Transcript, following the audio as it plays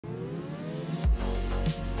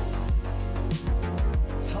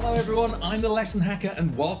Hello everyone, I'm the Lesson Hacker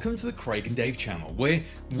and welcome to the Craigndave channel, where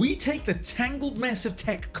we take the tangled mess of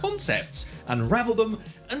tech concepts, unravel them,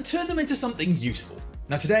 and turn them into something useful.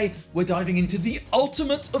 Now today, we're diving into the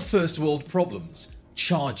ultimate of first world problems,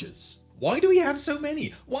 chargers. Why do we have so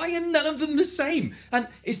many? Why are none of them the same? And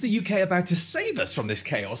is the UK about to save us from this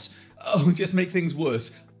chaos? Oh, just make things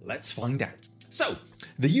worse. Let's find out. So,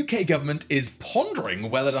 the UK government is pondering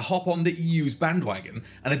whether to hop on the EU's bandwagon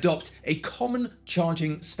and adopt a common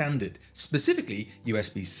charging standard, specifically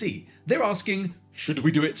USB-C. They're asking, should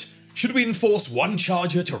we do it? Should we enforce one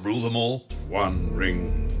charger to rule them all? One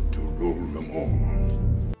ring to rule them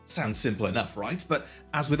all. Sounds simple enough, right? But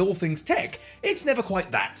as with all things tech, it's never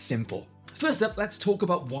quite that simple. First up, let's talk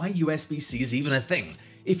about why USB-C is even a thing.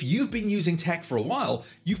 If you've been using tech for a while,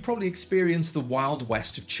 you've probably experienced the wild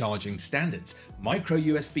west of charging standards. Micro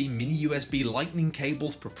USB, mini USB, lightning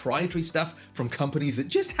cables, proprietary stuff from companies that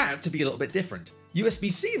just had to be a little bit different.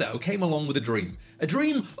 USB-C though came along with a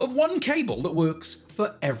dream of one cable that works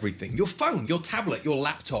for everything. Your phone, your tablet, your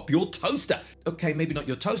laptop, your toaster. Okay, maybe not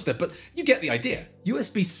your toaster, but you get the idea.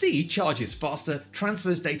 USB-C charges faster,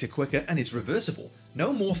 transfers data quicker, and is reversible.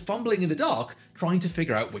 No more fumbling in the dark trying to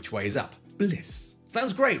figure out which way is up. Bliss.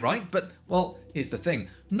 Sounds great, right? But, well, here's the thing.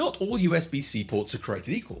 Not all USB-C ports are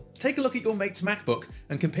created equal. Take a look at your mate's MacBook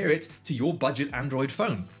and compare it to your budget Android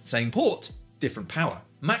phone. Same port, different power.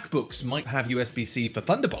 MacBooks might have USB-C for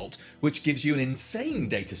Thunderbolt, which gives you an insane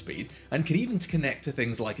data speed and can even connect to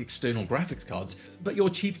things like external graphics cards. But your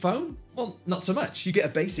cheap phone? Well, not so much. You get a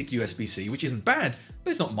basic USB-C, which isn't bad,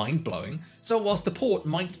 but it's not mind-blowing. So whilst the port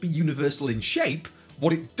might be universal in shape,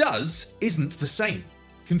 what it does isn't the same.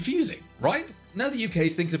 Confusing, right? Now the UK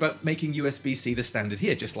is thinking about making USB-C the standard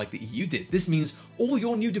here, just like the EU did. This means all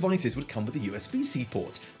your new devices would come with a USB-C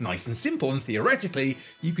port. Nice and simple, and theoretically,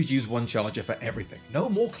 you could use one charger for everything. No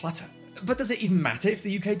more clutter. But does it even matter if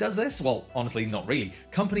the UK does this? Well, honestly, not really.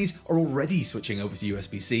 Companies are already switching over to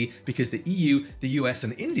USB-C because the EU, the US,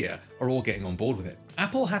 and India are all getting on board with it.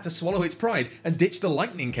 Apple had to swallow its pride and ditch the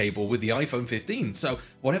lightning cable with the iPhone 15, so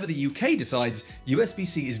whatever the UK decides,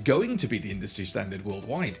 USB-C is going to be the industry standard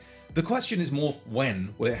worldwide. The question is more,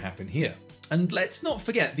 when will it happen here? And let's not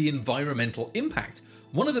forget the environmental impact.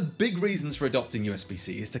 One of the big reasons for adopting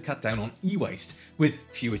USB-C is to cut down on e-waste. With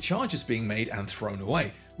fewer chargers being made and thrown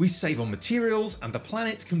away, we save on materials and the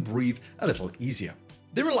planet can breathe a little easier.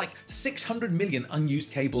 There are like 600 million unused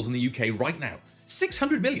cables in the UK right now.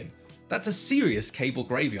 600 million! That's a serious cable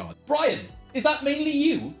graveyard. Brian, is that mainly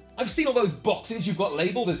you? I've seen all those boxes you've got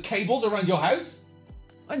labelled as cables around your house.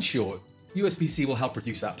 And sure, USB-C will help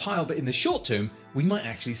reduce that pile, but in the short term, we might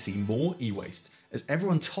actually see more e-waste as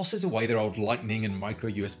everyone tosses away their old lightning and micro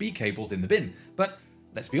USB cables in the bin. But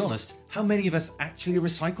let's be honest, how many of us actually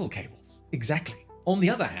recycle cables? Exactly. On the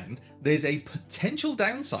other hand, there's a potential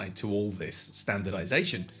downside to all this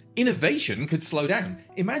standardization. Innovation could slow down.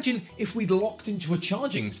 Imagine if we'd locked into a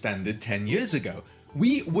charging standard 10 years ago.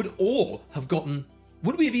 We would all have gotten...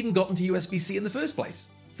 Would we have even gotten to USB-C in the first place?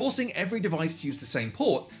 Forcing every device to use the same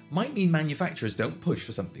port might mean manufacturers don't push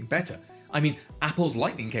for something better. I mean, Apple's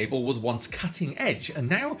lightning cable was once cutting edge, and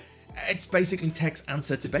now it's basically tech's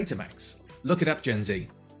answer to Betamax. Look it up, Gen Z.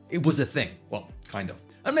 It was a thing. Well, kind of.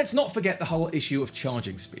 And let's not forget the whole issue of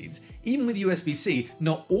charging speeds. Even with USB-C,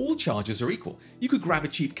 not all chargers are equal. You could grab a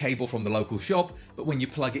cheap cable from the local shop, but when you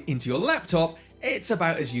plug it into your laptop, it's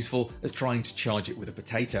about as useful as trying to charge it with a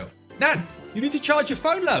potato. Nan, you need to charge your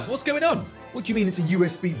phone, love. What's going on? What do you mean it's a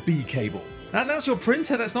USB-B cable? Nan, that's your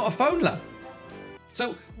printer, that's not a phone, love.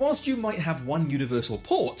 So, whilst you might have one universal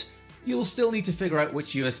port, you'll still need to figure out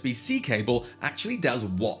which USB-C cable actually does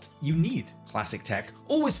what you need. Classic tech,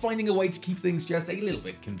 always finding a way to keep things just a little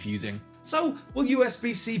bit confusing. So, will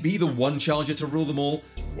USB-C be the one charger to rule them all?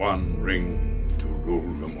 One ring to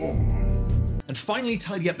rule them all. And finally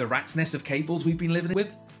tidy up the rat's nest of cables we've been living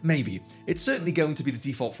with? Maybe. It's certainly going to be the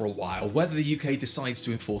default for a while, whether the UK decides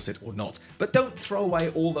to enforce it or not. But don't throw away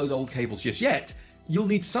all those old cables just yet. You'll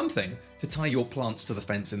need something to tie your plants to the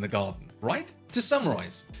fence in the garden, right? To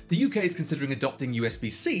summarise, the UK is considering adopting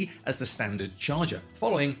USB-C as the standard charger,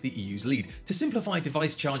 following the EU's lead, to simplify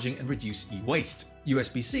device charging and reduce e-waste.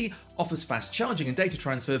 USB-C offers fast charging and data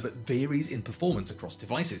transfer but varies in performance across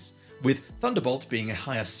devices, with Thunderbolt being a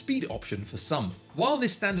higher speed option for some. While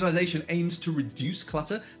this standardization aims to reduce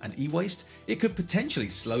clutter and e-waste, it could potentially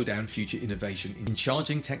slow down future innovation in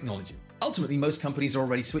charging technology. Ultimately, most companies are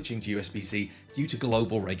already switching to USB-C due to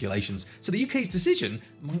global regulations, so the UK's decision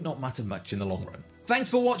might not matter much in the long run.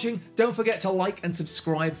 Thanks for watching. Don't forget to like and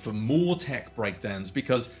subscribe for more tech breakdowns,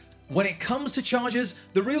 because when it comes to chargers,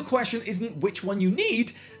 the real question isn't which one you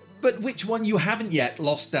need, but which one you haven't yet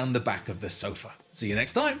lost down the back of the sofa. See you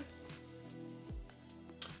next time.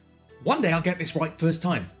 One day I'll get this right first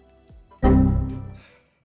time.